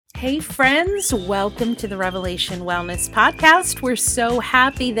Hey friends, welcome to the Revelation Wellness Podcast. We're so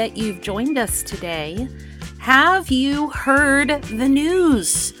happy that you've joined us today. Have you heard the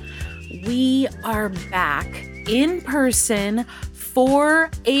news? We are back in person for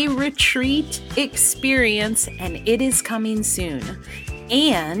a retreat experience, and it is coming soon.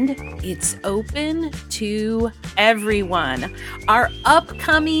 And it's open to everyone. Our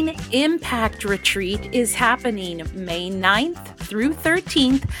upcoming Impact Retreat is happening May 9th through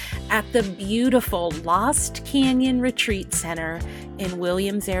 13th at the beautiful Lost Canyon Retreat Center in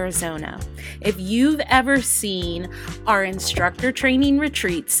Williams, Arizona. If you've ever seen our instructor training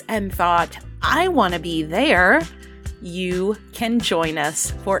retreats and thought, I want to be there, you can join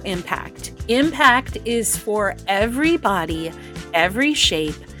us for Impact. Impact is for everybody, every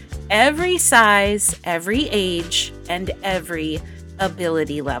shape, every size, every age, and every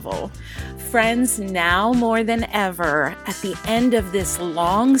ability level. Friends, now more than ever, at the end of this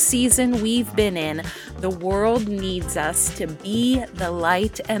long season we've been in, the world needs us to be the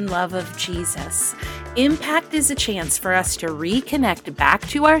light and love of Jesus. Impact is a chance for us to reconnect back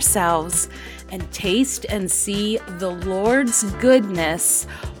to ourselves and taste and see the Lord's goodness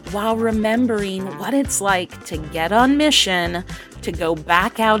while remembering what it's like to get on mission, to go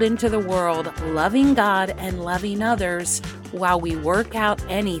back out into the world, loving God and loving others while we work out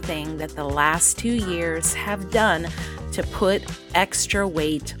anything that the last 2 years have done to put extra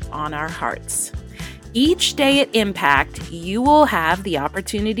weight on our hearts. Each day at Impact, you will have the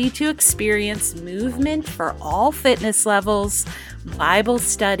opportunity to experience movement for all fitness levels, Bible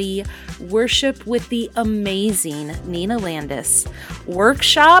study, worship with the amazing Nina Landis,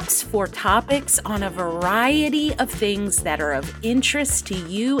 workshops for topics on a variety of things that are of interest to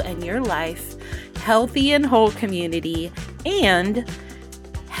you and your life, healthy and whole community, and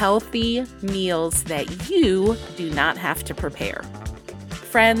healthy meals that you do not have to prepare.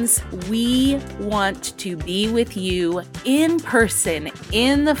 Friends, we want to be with you in person,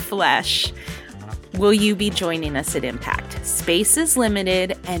 in the flesh. Will you be joining us at Impact? Space is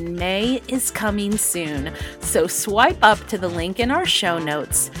limited and May is coming soon. So swipe up to the link in our show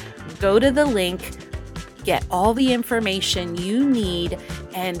notes, go to the link, get all the information you need,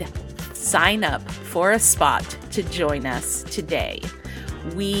 and sign up for a spot to join us today.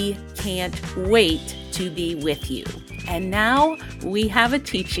 We can't wait to be with you. And now we have a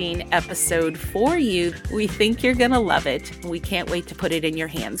teaching episode for you. We think you're going to love it. We can't wait to put it in your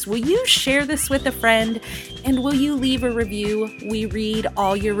hands. Will you share this with a friend? And will you leave a review? We read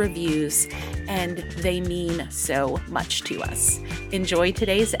all your reviews, and they mean so much to us. Enjoy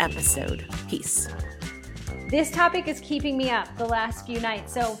today's episode. Peace. This topic is keeping me up the last few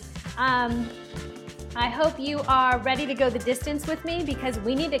nights. So I hope you are ready to go the distance with me, because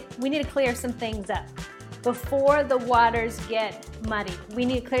we need to clear some things up before the waters get muddy. We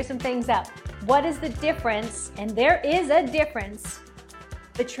need to clear some things up. What is the difference? And there is a difference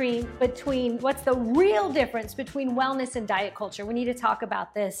between what's the real difference between wellness and diet culture? We need to talk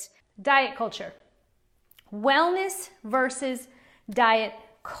about this. Diet culture. Wellness versus diet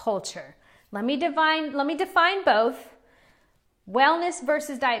culture. Let me define both. Wellness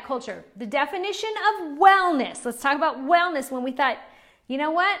versus diet culture. The definition of wellness. Let's talk about wellness. When we thought, you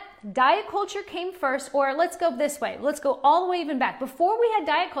know what? Diet culture came first, or let's go this way. Let's go all the way even back. Before we had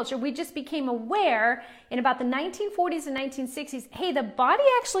diet culture, we just became aware in about the 1940s and 1960s, hey, the body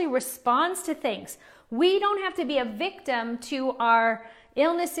actually responds to things. We don't have to be a victim to our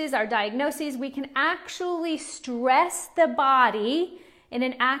illnesses, our diagnoses. We can actually stress the body in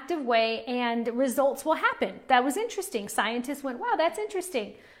an active way and results will happen. That was interesting. Scientists went, wow, that's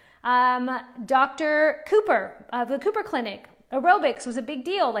interesting. Dr. Cooper of the Cooper Clinic, aerobics was a big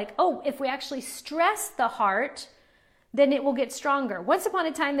deal. Like, oh, if we actually stress the heart, then it will get stronger. Once upon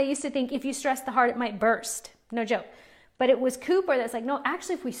a time, they used to think if you stress the heart, it might burst. No joke. But it was Cooper that's like, no,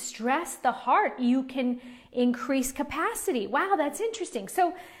 actually, if we stress the heart, you can increase capacity. Wow, that's interesting.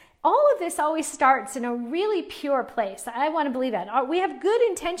 So all of this always starts in a really pure place. I want to believe that. We have good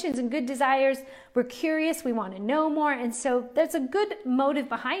intentions and good desires. We're curious. We want to know more. And so there's a good motive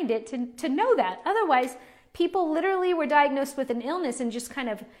behind it to know that. Otherwise, people literally were diagnosed with an illness and just kind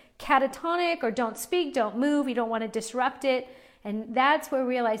of catatonic or don't speak, don't move. You don't want to disrupt it. And that's where we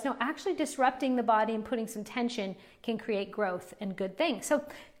realize, no, actually disrupting the body and putting some tension can create growth and good things. So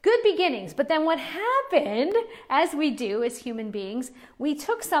good beginnings. But then what happened, as we do as human beings, we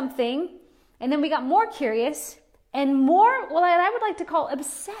took something and then we got more curious and more, well, I would like to call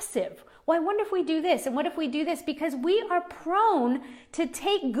obsessive. Well, I wonder if we do this and what if we do this? Because we are prone to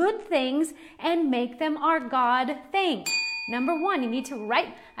take good things and make them our God thing. Number one, you need to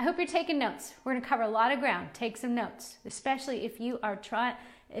write. I hope you're taking notes. We're going to cover a lot of ground. Take some notes, especially if you are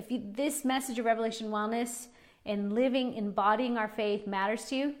this message of Revelation Wellness and embodying our faith matters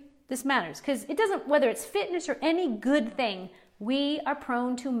to you, this matters. Because it doesn't, whether it's fitness or any good thing, we are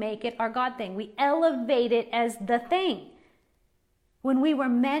prone to make it our God thing. We elevate it as the thing when we were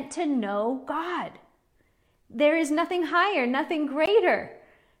meant to know God. There is nothing higher, nothing greater.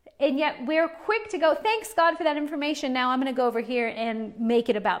 And yet we're quick to go, thanks God for that information. Now I'm going to go over here and make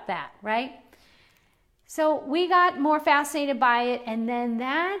it about that, right? So we got more fascinated by it. And then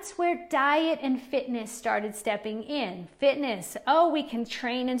that's where diet and fitness started stepping in. Fitness, we can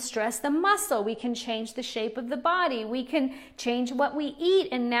train and stress the muscle. We can change the shape of the body. We can change what we eat.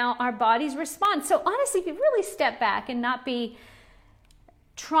 And now our bodies respond. So honestly, if you really step back and not be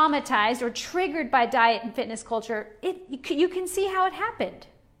traumatized or triggered by diet and fitness culture, you can see how it happened.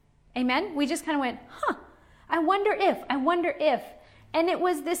 Amen? We just kind of went, I wonder if. And it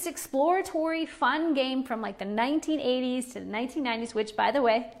was this exploratory, fun game from like the 1980s to the 1990s, which, by the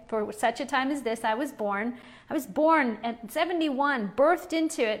way, for such a time as this, I was born. I was born at 71, birthed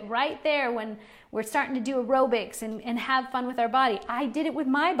into it right there when we're starting to do aerobics and have fun with our body. I did it with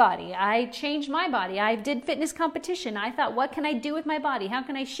my body. I changed my body. I did fitness competition. I thought, what can I do with my body? How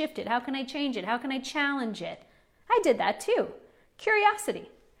can I shift it? How can I change it? How can I challenge it? I did that too. Curiosity.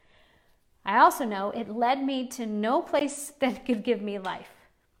 I also know it led me to no place that could give me life.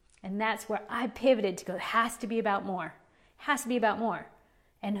 And that's where I pivoted to go, it has to be about more. It has to be about more.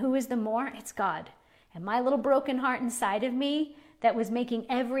 And who is the more? It's God. And my little broken heart inside of me that was making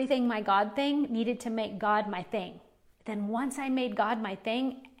everything my God thing needed to make God my thing. Then once I made God my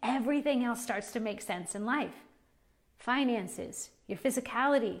thing, everything else starts to make sense in life. Finances, your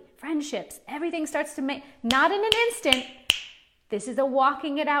physicality, friendships, everything starts to make, not in an instant. This is a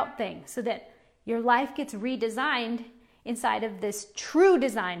walking it out thing so that your life gets redesigned inside of this true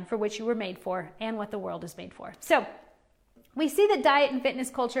design for which you were made for and what the world is made for. So we see that diet and fitness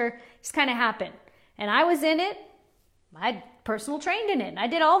culture just kind of happened. And I was in it. I personal trained in it. And I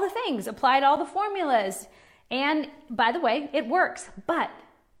did all the things, applied all the formulas. And by the way, it works. But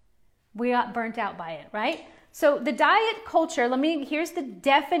we got burnt out by it, right? So the diet culture, here's the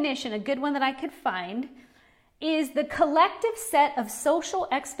definition, a good one that I could find, is the collective set of social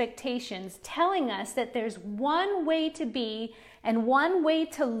expectations telling us that there's one way to be and one way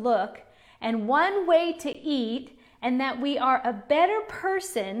to look and one way to eat, and that we are a better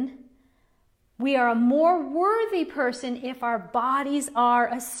person, we are a more worthy person if our bodies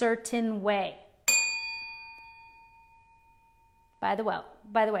are a certain way. By the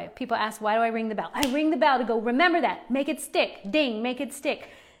way, people ask, why do I ring the bell? I ring the bell to go, remember that, make it stick, ding, make it stick.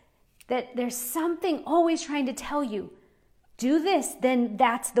 That there's something always trying to tell you, do this, then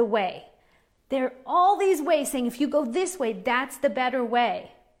that's the way. There are all these ways saying, if you go this way, that's the better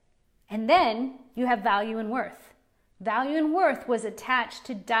way. And then you have value and worth. Value and worth was attached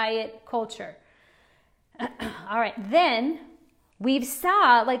to diet culture. All right, then we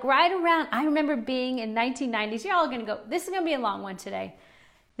saw right around, I remember being in 1990s, you're all gonna go, this is gonna be a long one today.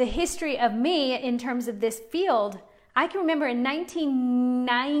 The history of me in terms of this field, I can remember in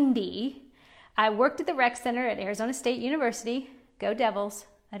 1990, I worked at the rec center at Arizona State University. Go Devils.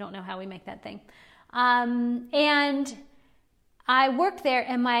 I don't know how we make that thing. And I worked there,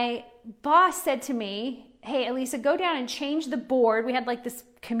 and my boss said to me, hey, Elisa, go down and change the board. We had this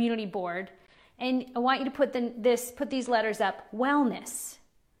community board, and I want you to put these letters up, wellness.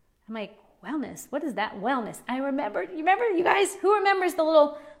 I'm like, wellness? What is that, wellness? You remember, you guys, who remembers the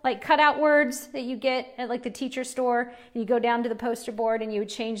little cutout words that you get at the teacher store, and you go down to the poster board and you would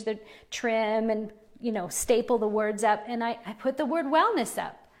change the trim and staple the words up, and I put the word wellness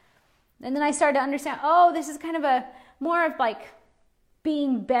up. And then I started to understand, this is kind of a more of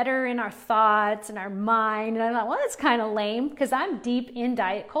being better in our thoughts and our mind. And I thought, well, that's kind of lame, because I'm deep in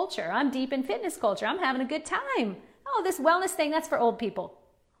diet culture. I'm deep in fitness culture. I'm having a good time. This wellness thing, that's for old people.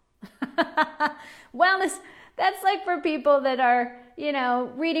 Wellness, that's for people that are,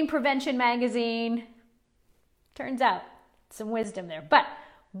 reading Prevention Magazine. Turns out some wisdom there. But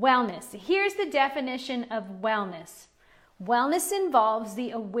wellness, here's the definition of wellness. Wellness involves the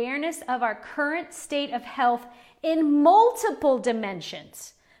awareness of our current state of health in multiple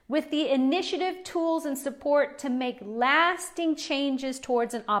dimensions, with the initiative, tools, and support to make lasting changes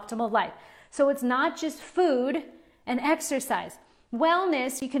towards an optimal life. So it's not just food and exercise.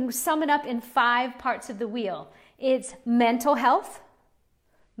 Wellness, you can sum it up in 5 parts of the wheel. It's mental health.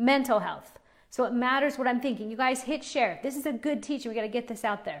 So it matters what I'm thinking. You guys hit share. This is a good teaching. We got to get this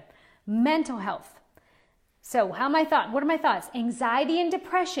out there. Mental health. So what are my thoughts? Anxiety and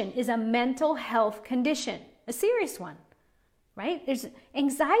depression is a mental health condition, a serious one, right?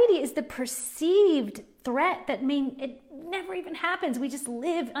 Anxiety is the perceived threat that never even happens. We just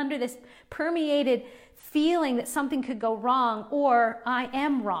live under this permeated feeling that something could go wrong, or I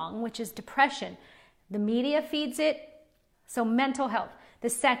am wrong, which is depression. The media feeds it. So mental health. The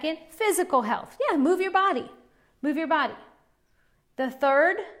second, physical health. Yeah, move your body. Move your body. The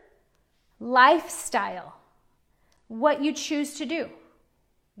third, lifestyle. What you choose to do.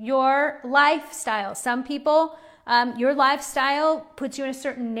 Your lifestyle. Some people, your lifestyle puts you in a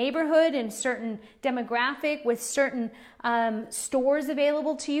certain neighborhood, in a certain demographic, with certain stores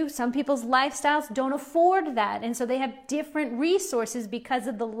available to you. Some people's lifestyles don't afford that, and so they have different resources because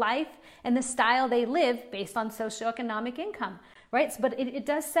of the life and the style they live based on socioeconomic income, right? But it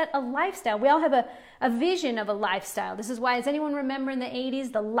does set a lifestyle. We all have a vision of a lifestyle. This is why, does anyone remember in the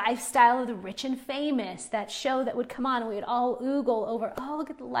 80s, the Lifestyle of the Rich and Famous, that show that would come on and we would all oogle over, oh, look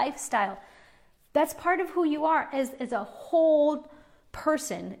at the lifestyle. That's part of who you are as a whole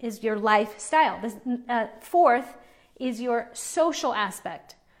person, is your lifestyle. The fourth is your social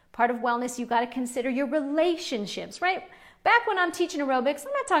aspect. Part of wellness, you've got to consider your relationships, right? Back when I'm teaching aerobics,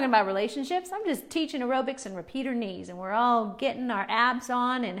 I'm not talking about relationships. I'm just teaching aerobics and repeater knees, and we're all getting our abs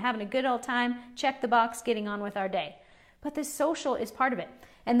on and having a good old time, check the box, getting on with our day. But the social is part of it.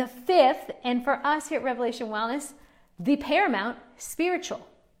 And the fifth, and for us here at Revelation Wellness, the paramount, spiritual.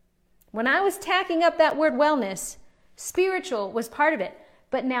 When I was tacking up that word wellness, spiritual was part of it.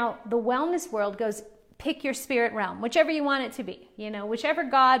 But now the wellness world goes, pick your spirit realm, whichever you want it to be, whichever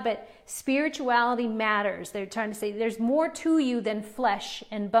God, but spirituality matters. They're trying to say there's more to you than flesh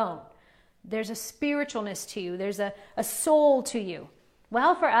and bone. There's a spiritualness to you. There's a soul to you.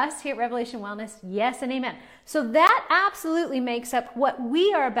 Well, for us here at Revelation Wellness, yes and amen. So that absolutely makes up what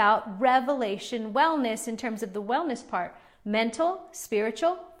we are about, Revelation Wellness, in terms of the wellness part. Mental,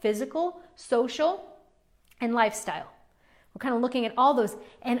 spiritual, physical, social, and lifestyle. We're kind of looking at all those,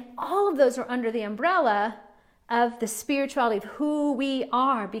 and all of those are under the umbrella of the spirituality of who we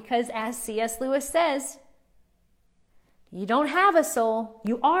are, because as C.S. Lewis says, you don't have a soul,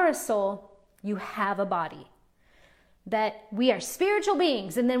 you are a soul, you have a body. That we are spiritual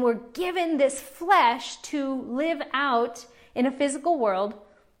beings, and then we're given this flesh to live out in a physical world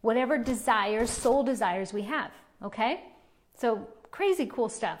whatever desires, soul desires we have, okay? So crazy cool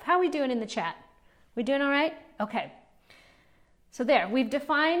stuff. How are we doing in the chat? We doing all right? Okay. So there, we've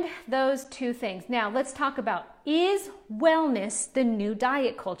defined those two things. Now let's talk about, is wellness the new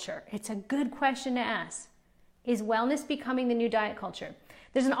diet culture? It's a good question to ask. Is wellness becoming the new diet culture?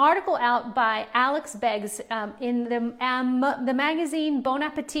 There's an article out by Alex Beggs in the magazine Bon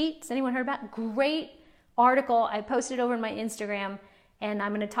Appetit. Has anyone heard about it? Great article. I posted it over on my Instagram, and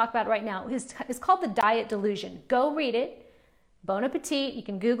I'm going to talk about it right now. It's called The Diet Delusion. Go read it. Bon Appetit. You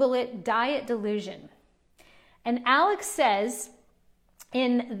can Google it. Diet Delusion. And Alex says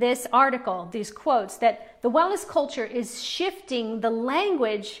in this article, these quotes, that the wellness culture is shifting the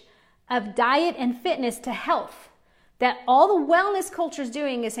language of diet and fitness to health. That all the wellness culture is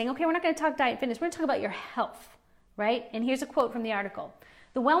doing is saying, okay, we're not going to talk diet and fitness, we're going to talk about your health, right? And here's a quote from the article.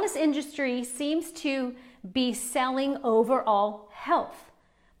 The wellness industry seems to be selling overall health,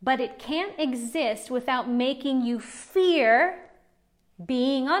 but it can't exist without making you fear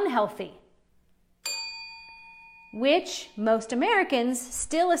being unhealthy, which most Americans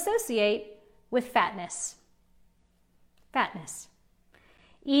still associate with fatness. Fatness.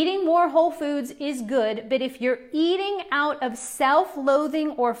 Eating more whole foods is good, but if you're eating out of self-loathing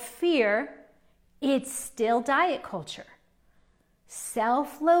or fear, it's still diet culture.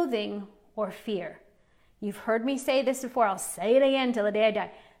 Self-loathing or fear. You've heard me say this before. I'll say it again till the day I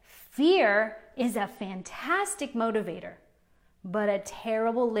die. Fear is a fantastic motivator, but a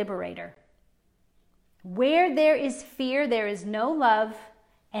terrible liberator. Where there is fear, there is no love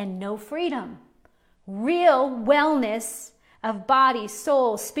and no freedom. Real wellness of body,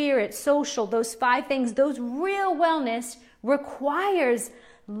 soul, spirit, social, those 5 things, those real wellness requires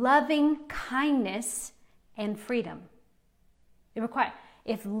loving kindness and freedom. It requires,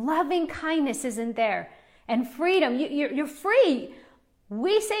 if loving kindness isn't there and freedom, you're free.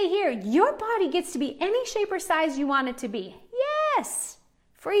 We say here, your body gets to be any shape or size you want it to be. Yes,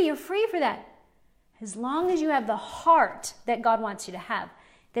 free, you're free for that. As long as you have the heart that God wants you to have,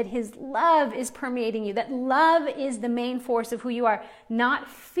 that His love is permeating you, that love is the main force of who you are, not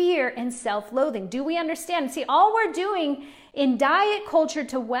fear and self-loathing. Do we understand? See, all we're doing in diet culture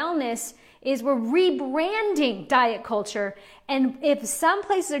to wellness is we're rebranding diet culture. And if some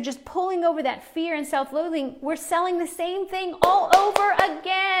places are just pulling over that fear and self-loathing, we're selling the same thing all over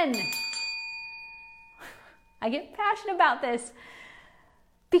again. I get passionate about this.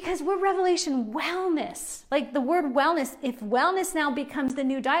 Because we're Revelation Wellness. Like the word wellness, if wellness now becomes the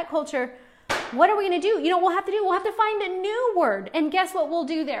new diet culture, what are we going to do? You know what we'll have to find a new word. And guess what we'll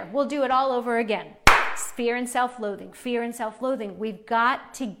do there? We'll do it all over again. Fear and self-loathing, fear and self-loathing. We've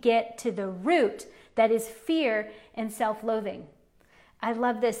got to get to the root that is fear and self-loathing. I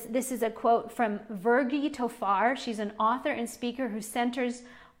love this. This is a quote from Virgi Tofar. She's an author and speaker who centers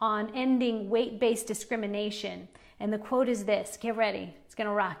on ending weight-based discrimination. And the quote is this. Get ready. It's going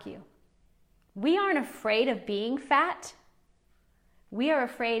to rock you. We aren't afraid of being fat. We are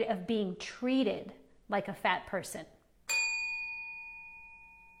afraid of being treated like a fat person.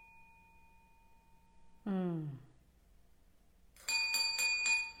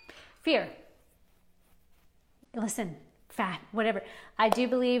 Fear. Listen, fat, whatever. I do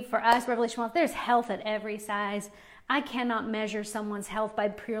believe for us, Revelation Wealth, there's health at every size. I cannot measure someone's health by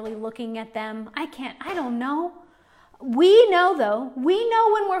purely looking at them. I don't know. We know though, we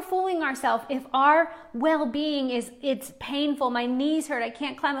know when we're fooling ourselves. If our well-being it's painful, my knees hurt, I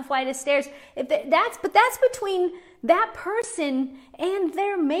can't climb a flight of stairs. But that's between that person and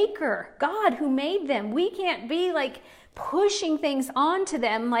their maker, God who made them. We can't be like pushing things onto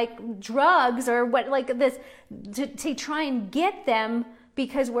them like drugs or what, like this, to try and get them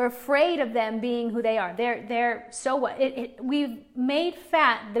because we're afraid of them being who they are. They're so what? We've made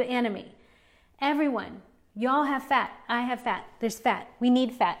fat the enemy. Everyone. Y'all have fat. I have fat. There's fat. We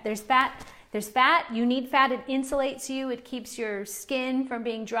need fat. There's fat. There's fat. You need fat. It insulates you. It keeps your skin from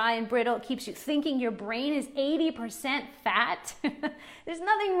being dry and brittle. It keeps you thinking your brain is 80% fat. There's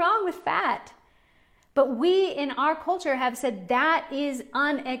nothing wrong with fat. But we in our culture have said that is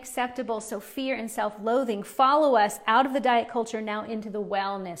unacceptable. So fear and self-loathing follow us out of the diet culture now into the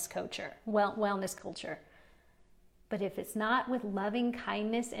wellness culture. Wellness culture. But if it's not with loving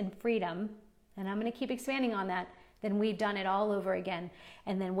kindness and freedom, and I'm going to keep expanding on that, then we've done it all over again.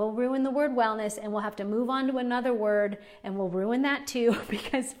 And then we'll ruin the word wellness and we'll have to move on to another word and we'll ruin that too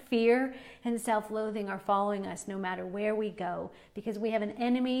because fear and self-loathing are following us no matter where we go because we have an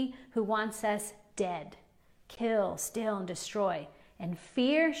enemy who wants us dead, kill, steal, and destroy. And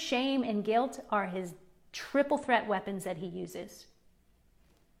fear, shame, and guilt are his triple threat weapons that he uses.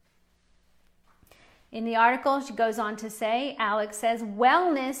 In the article, she goes on to say, Alex says,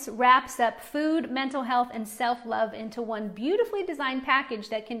 wellness wraps up food, mental health, and self-love into one beautifully designed package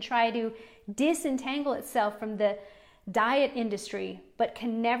that can try to disentangle itself from the diet industry, but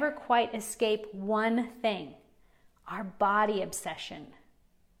can never quite escape one thing, our body obsession.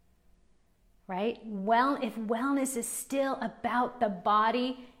 Right? Well, if wellness is still about the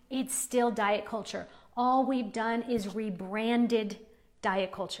body, it's still diet culture. All we've done is rebranded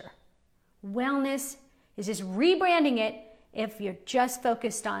diet culture. Wellness is just rebranding it if you're just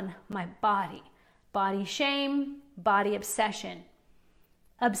focused on my body. Body shame, body obsession.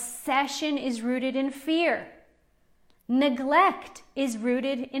 Obsession is rooted in fear. Neglect is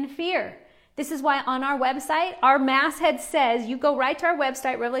rooted in fear. This is why on our website, our masthead says, you go right to our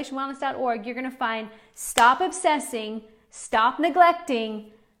website, revelationwellness.org, you're going to find stop obsessing, stop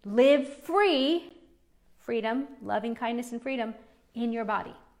neglecting, live free, freedom, loving kindness and freedom in your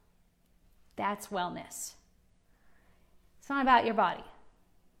body. That's wellness. It's not about your body.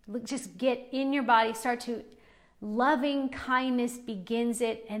 Just get in your body, start to, loving kindness begins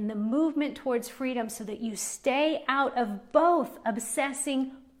it, and the movement towards freedom so that you stay out of both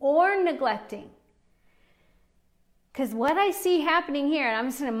obsessing or neglecting. Because what I see happening here, and I'm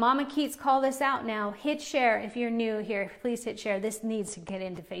just going to Mama Keats call this out now, hit share if you're new here, please hit share. This needs to get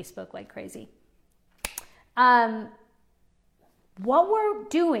into Facebook like crazy. What we're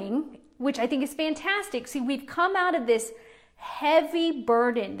doing, which I think is fantastic. See, we've come out of this heavy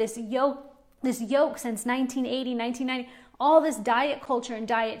burden, this yoke since 1980, 1990, all this diet culture and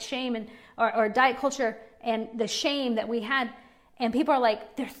diet shame and or diet culture and the shame that we had. And people are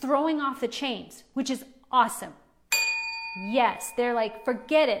like, they're throwing off the chains, which is awesome. Yes, they're like,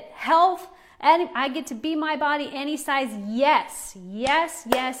 forget it. Health, and I get to be my body any size. Yes, yes,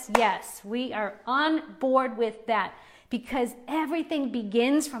 yes, yes. We are on board with that. Because everything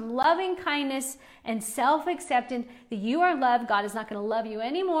begins from loving kindness and self-acceptance that you are loved. God is not going to love you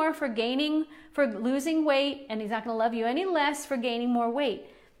anymore for losing weight, and he's not going to love you any less for gaining more weight.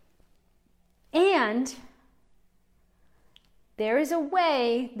 And there is a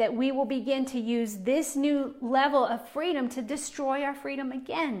way that we will begin to use this new level of freedom to destroy our freedom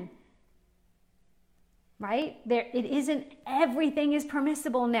again. Right? It isn't, everything is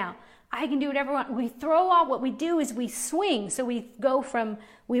permissible now. I can do whatever I want. We throw off, what we do is we swing. So we go from,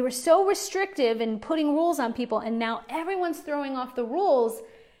 we were so restrictive in putting rules on people, and now everyone's throwing off the rules.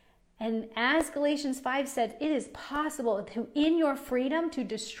 And as Galatians 5 said, it is possible to, in your freedom, to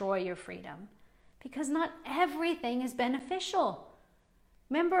destroy your freedom. Because not everything is beneficial.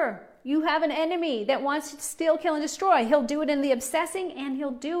 Remember, You have an enemy that wants to steal, kill, and destroy. He'll do it in the obsessing, and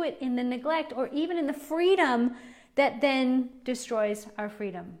he'll do it in the neglect, or even in the freedom that then destroys our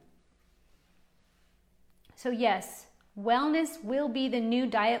freedom. So yes, wellness will be the new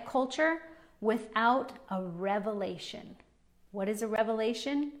diet culture without a revelation. What is a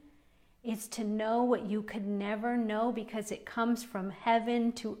revelation? It's to know what you could never know, because it comes from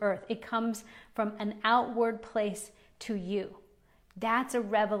heaven to earth. It comes from an outward place to you. That's a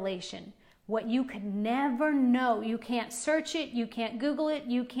revelation. What you could never know. You can't search it. You can't Google it.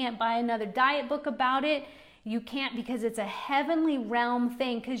 You can't buy another diet book about it. You can't, because it's a heavenly realm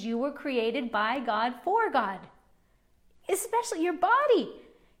thing, because you were created by God for God. Especially your body.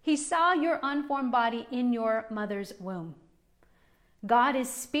 He saw your unformed body in your mother's womb. God is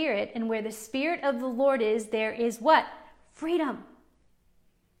spirit, and where the Spirit of the Lord is, there is what? Freedom.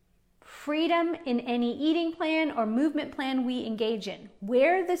 Freedom in any eating plan or movement plan we engage in.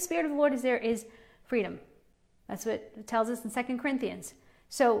 Where the Spirit of the Lord is, there is freedom. That's what it tells us in 2 Corinthians.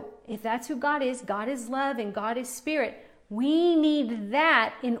 So if that's who God is love and God is spirit, we need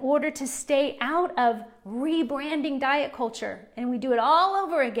that in order to stay out of rebranding diet culture. And we do it all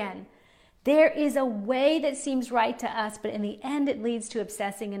over again. There is a way that seems right to us, but in the end it leads to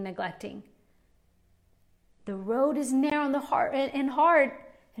obsessing and neglecting. The road is narrow and hard,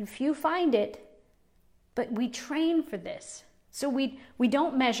 and few find it, but we train for this. So we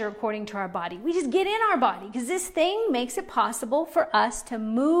don't measure according to our body. We just get in our body, because this thing makes it possible for us to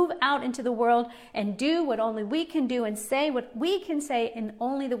move out into the world and do what only we can do and say what we can say in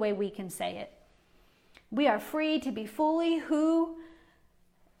only the way we can say it. We are free to be fully who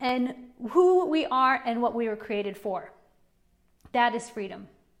we are and what we were created for. That is freedom.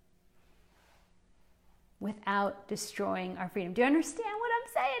 Without destroying our freedom. Do you understand what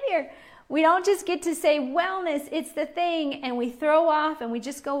I'm saying here? We don't just get to say wellness, it's the thing, and we throw off and we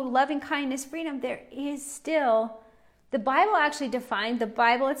just go loving kindness, freedom. There is still, the Bible actually defined, the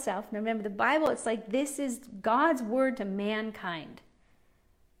Bible itself, remember the Bible, it's like this is God's word to mankind.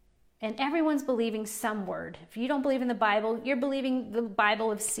 And everyone's believing some word. If you don't believe in the Bible, you're believing the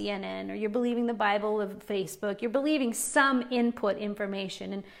Bible of CNN, or you're believing the Bible of Facebook. You're believing some input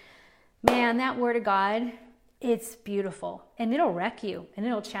information. And man, that word of God, it's beautiful, and it'll wreck you, and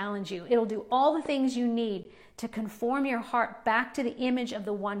it'll challenge you. It'll do all the things you need to conform your heart back to the image of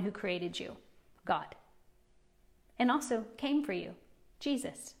the one who created you, God, and also came for you,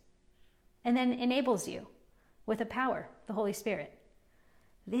 Jesus, and then enables you with a power, the Holy Spirit.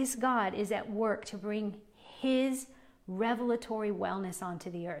 This God is at work to bring his revelatory wellness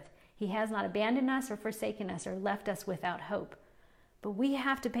onto the earth. He has not abandoned us or forsaken us or left us without hope. But we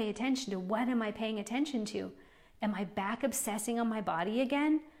have to pay attention to, what am I paying attention to? Am I back obsessing on my body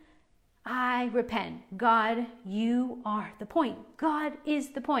again? I repent. God, you are the point. God is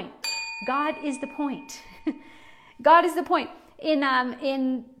the point. God is the point. God is the point.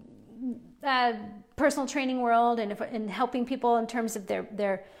 In personal training world and helping people in terms of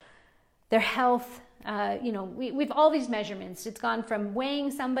their health, we've all these measurements. It's gone from weighing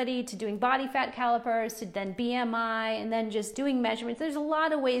somebody to doing body fat calipers to then BMI and then just doing measurements. There's a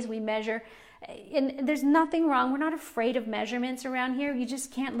lot of ways we measure, and there's nothing wrong. We're not afraid of measurements around here. You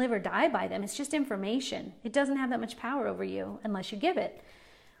just can't live or die by them. It's just information. It doesn't have that much power over you unless you give it.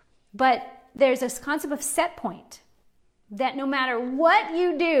 But there's this concept of set point, that no matter what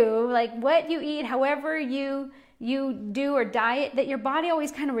you do, like what you eat, however you do or diet, that your body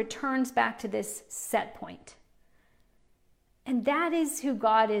always kind of returns back to this set point. And that is who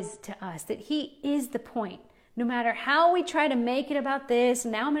God is to us, that he is the point. No matter how we try to make it about this,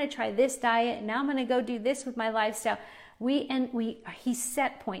 now I'm going to try this diet, and now I'm going to go do this with my lifestyle. He's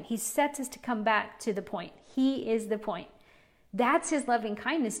set point. He sets us to come back to the point. He is the point. That's his loving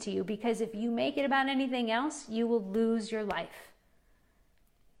kindness to you, because if you make it about anything else, you will lose your life.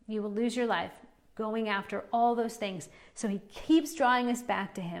 You will lose your life going after all those things. So he keeps drawing us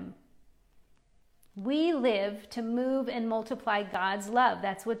back to him. We live to move and multiply God's love.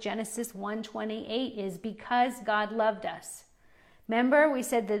 That's what Genesis 1:28 is, because God loved us. Remember, we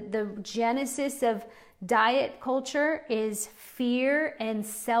said that the genesis of diet culture is fear and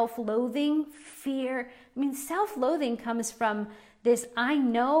self-loathing. Self-loathing comes from this, I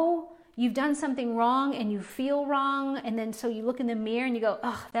know you've done something wrong and you feel wrong, and then so you look in the mirror and you go,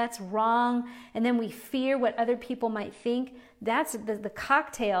 oh, that's wrong, and then we fear what other people might think. That's the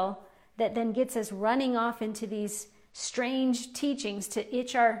cocktail that then gets us running off into these strange teachings to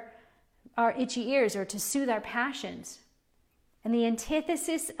itch our itchy ears or to soothe our passions. And the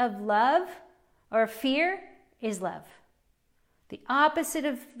antithesis of love or fear is love. The opposite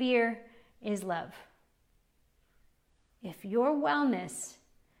of fear is love. If your wellness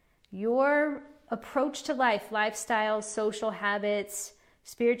Your approach to life, lifestyle, social habits,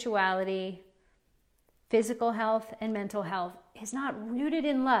 spirituality, physical health, and mental health is not rooted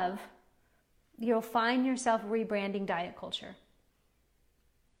in love, you'll find yourself rebranding diet culture.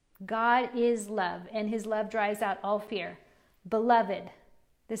 God is love, and his love drives out all fear. Beloved,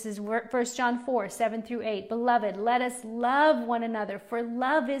 this is 1 John 4, 7 through 8. Beloved, let us love one another, for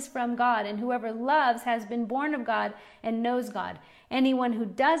love is from God, and whoever loves has been born of God and knows God. Anyone who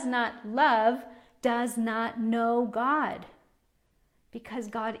does not love does not know God, because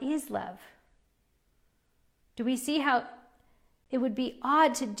God is love. Do we see how it would be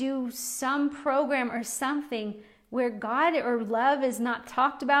odd to do some program or something where God or love is not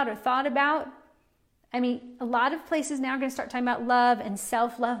talked about or thought about? I mean, a lot of places now are going to start talking about love and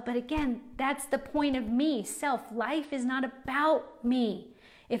self-love, but again, that's the point of me. Life is not about me.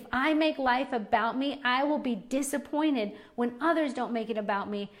 If I make life about me, I will be disappointed when others don't make it about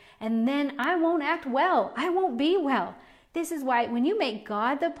me, and then I won't act well. I won't be well. This is why when you make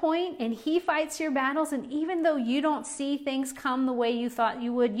God the point and he fights your battles, and even though you don't see things come the way you thought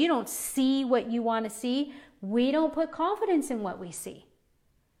you would, you don't see what you want to see, we don't put confidence in what we see.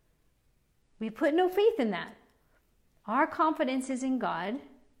 We put no faith in that. Our confidence is in God.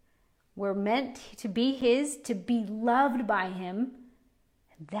 We're meant to be his, to be loved by him.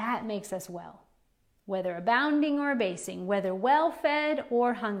 That makes us well. Whether abounding or abasing, whether well-fed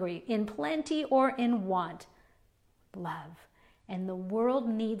or hungry, in plenty or in want. Love. And the world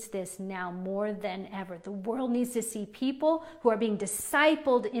needs this now more than ever. The world needs to see people who are being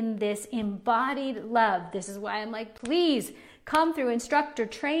discipled in this embodied love. This is why I'm like, please come through instructor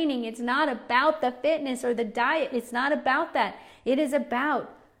training. It's not about the fitness or the diet. It's not about that. It is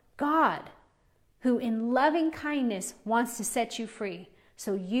about God, who in loving kindness wants to set you free.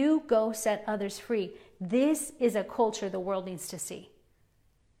 So you go set others free. This is a culture the world needs to see.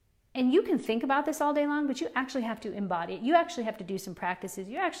 And you can think about this all day long, but you actually have to embody it. You actually have to do some practices.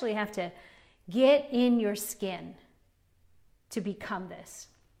 You actually have to get in your skin to become this.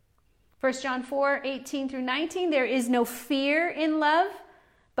 1 John 4, 18 through 19, there is no fear in love,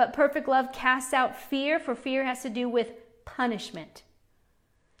 but perfect love casts out fear, for fear has to do with punishment.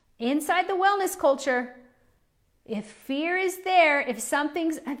 Inside the wellness culture, if fear is there, if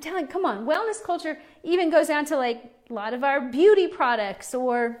something's, I'm telling, come on, wellness culture even goes down to like a lot of our beauty products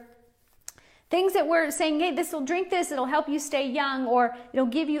or things that we're saying, hey, drink this, it'll help you stay young, or it'll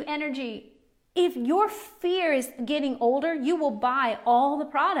give you energy. If your fear is getting older, you will buy all the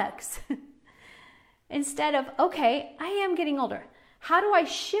products. Instead of, okay, I am getting older. How do I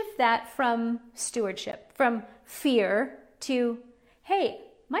shift that from stewardship, from fear to, hey,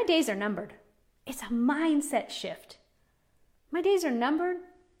 my days are numbered. It's a mindset shift. My days are numbered.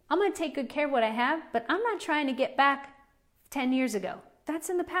 I'm going to take good care of what I have, but I'm not trying to get back 10 years ago. That's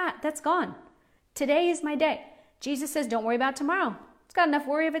in the past. That's gone. Today is my day. Jesus says, don't worry about tomorrow. It's got enough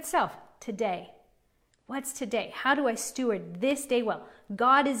worry of itself. Today. What's today? How do I steward this day well?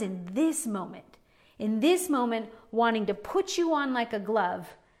 God is in this moment, wanting to put you on like a glove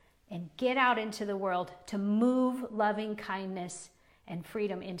and get out into the world to move loving kindness and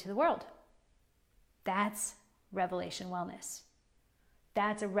freedom into the world. That's Revelation Wellness.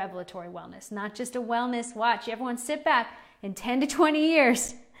 That's a revelatory wellness, not just a wellness. Watch, everyone sit back. In 10 to 20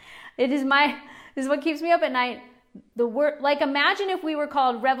 years, this is what keeps me up at night. The word, like, imagine if we were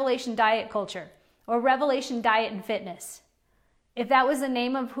called Revelation Diet Culture or Revelation Diet and Fitness. If that was the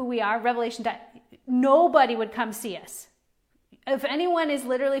name of who we are, Revelation Diet, nobody would come see us. If anyone is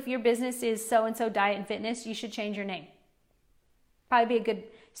literally, if your business is so-and-so diet and fitness, you should change your name. Probably be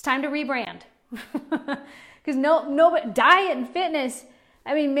it's time to rebrand. Because nobody, diet and fitness,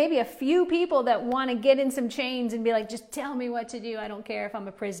 I mean, maybe a few people that want to get in some chains and be like, just tell me what to do. I don't care if I'm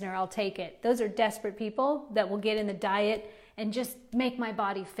a prisoner, I'll take it. Those are desperate people that will get in the diet and just make my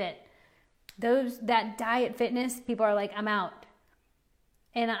body fit. That diet fitness, people are like, I'm out.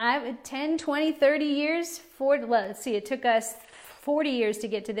 And I've 10, 20, 30 years, it took us 40 years to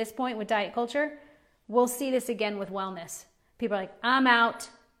get to this point with diet culture. We'll see this again with wellness. People are like, I'm out.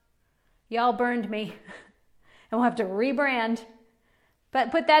 Y'all burned me. And we'll have to rebrand.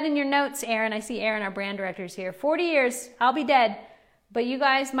 But put that in your notes, Aaron. I see Aaron, our brand director, is here. 40 years, I'll be dead. But you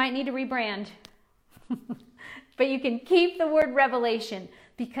guys might need to rebrand. But you can keep the word revelation,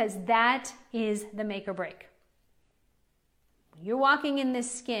 because that is the make or break. You're walking in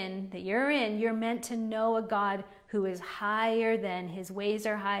this skin that you're in, you're meant to know a God who is higher than, his ways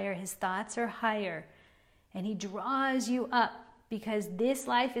are higher, his thoughts are higher. And he draws you up, because this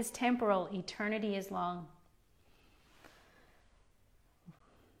life is temporal, eternity is long.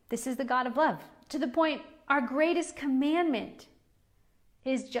 This is the God of love. To the point, our greatest commandment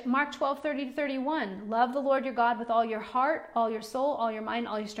is Mark 12:30-31. Love the Lord your God with all your heart, all your soul, all your mind,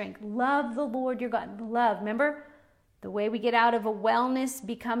 all your strength. Love the Lord your God. Love. Remember the way we get out of a wellness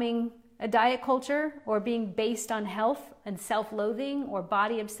becoming a diet culture or being based on health and self-loathing or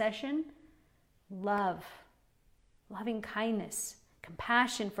body obsession? Love. Loving kindness.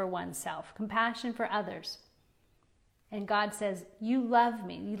 Compassion for oneself. Compassion for others. And God says, you love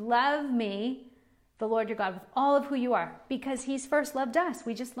me. You love me, the Lord your God, with all of who you are, because he's first loved us.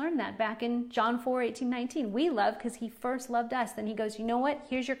 We just learned that back in John 4:18-19. We love because he first loved us. Then he goes, you know what?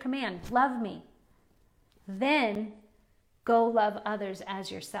 Here's your command. Love me. Then go love others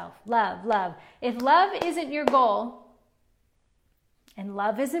as yourself. Love, love. If love isn't your goal, and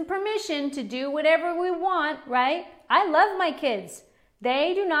love isn't permission to do whatever we want, right? I love my kids.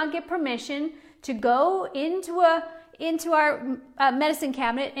 They do not get permission to go into our medicine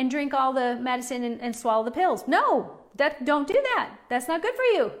cabinet and drink all the medicine and swallow the pills. No, don't do that. That's not good for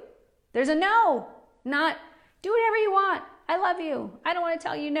you. There's a no. Not do whatever you want. I love you. I don't want to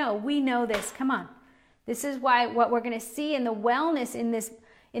tell you no. We know this. Come on. This is why what we're going to see in the wellness in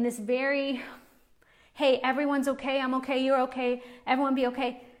this very, hey, everyone's okay. I'm okay. You're okay. Everyone be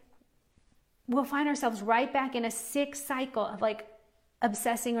okay. We'll find ourselves right back in a sick cycle of like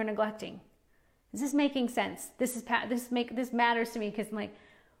obsessing or neglecting. Is this making sense? This matters to me because I'm like,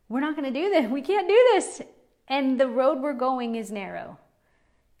 we're not going to do this. We can't do this. And the road we're going is narrow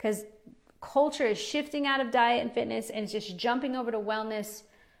because culture is shifting out of diet and fitness and it's just jumping over to wellness,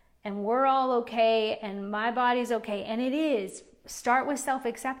 and we're all okay and my body's okay. And it is. Start with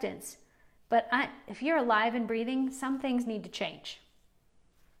self-acceptance. But if you're alive and breathing, some things need to change.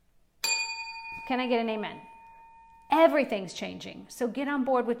 Can I get an amen? Everything's changing. So get on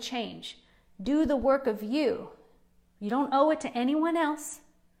board with change. Do the work of you. You don't owe it to anyone else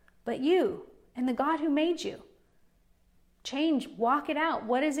but you and the God who made you. Change, walk it out.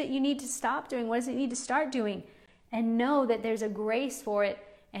 What is it you need to stop doing? What does it need to start doing? And know that there's a grace for it,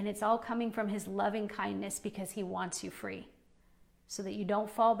 and it's all coming from his loving kindness because he wants you free so that you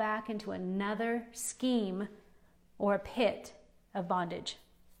don't fall back into another scheme or a pit of bondage.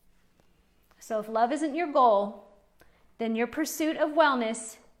 So if love isn't your goal, then your pursuit of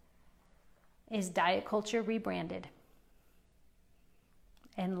wellness is diet culture rebranded.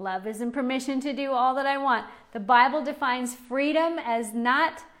 And love isn't permission to do all that I want. The Bible defines freedom as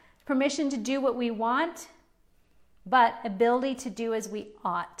not permission to do what we want, but ability to do as we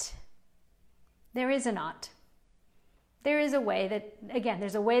ought. There is an ought. There is a way that, again,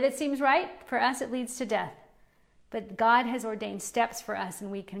 there's a way that seems right. For us, it leads to death. But God has ordained steps for us,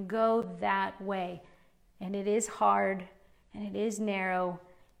 and we can go that way. And it is hard, and it is narrow,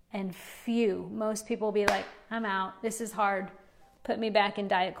 and few. Most people will be like, I'm out. This is hard. Put me back in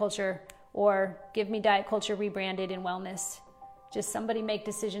diet culture, or give me diet culture rebranded in wellness. Just somebody make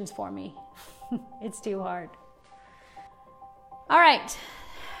decisions for me. It's too hard. All right.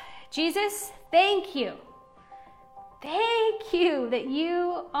 Jesus, thank you. Thank you that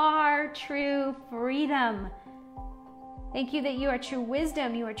you are true freedom. Thank you that you are true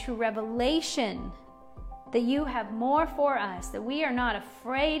wisdom. You are true revelation. That you have more for us. That we are not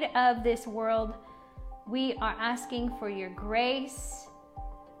afraid of this world. We are asking for your grace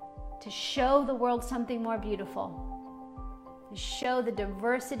to show the world something more beautiful. To show the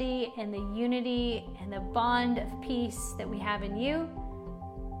diversity and the unity and the bond of peace that we have in you.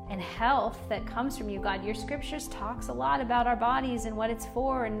 And health that comes from you, God. Your scriptures talks a lot about our bodies and what it's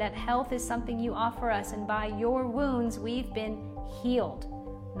for, and that health is something you offer us, and by your wounds we've been healed,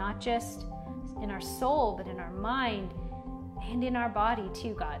 not just in our soul, but in our mind and in our body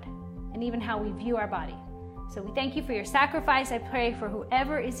too, God, and even how we view our body. So we thank you for your sacrifice. I pray for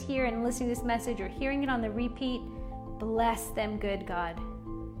whoever is here and listening to this message or hearing it on the repeat, bless them, good God.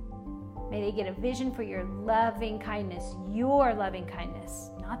 May they get a vision for your loving kindness, your loving kindness,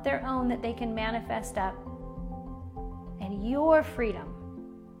 not their own that they can manifest up, and your freedom,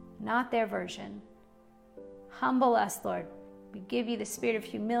 not their version. Humble us, Lord. We give you the spirit of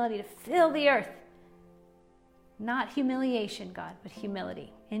humility to fill the earth. Not humiliation, God, but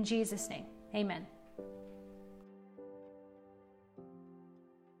humility. In Jesus' name, amen.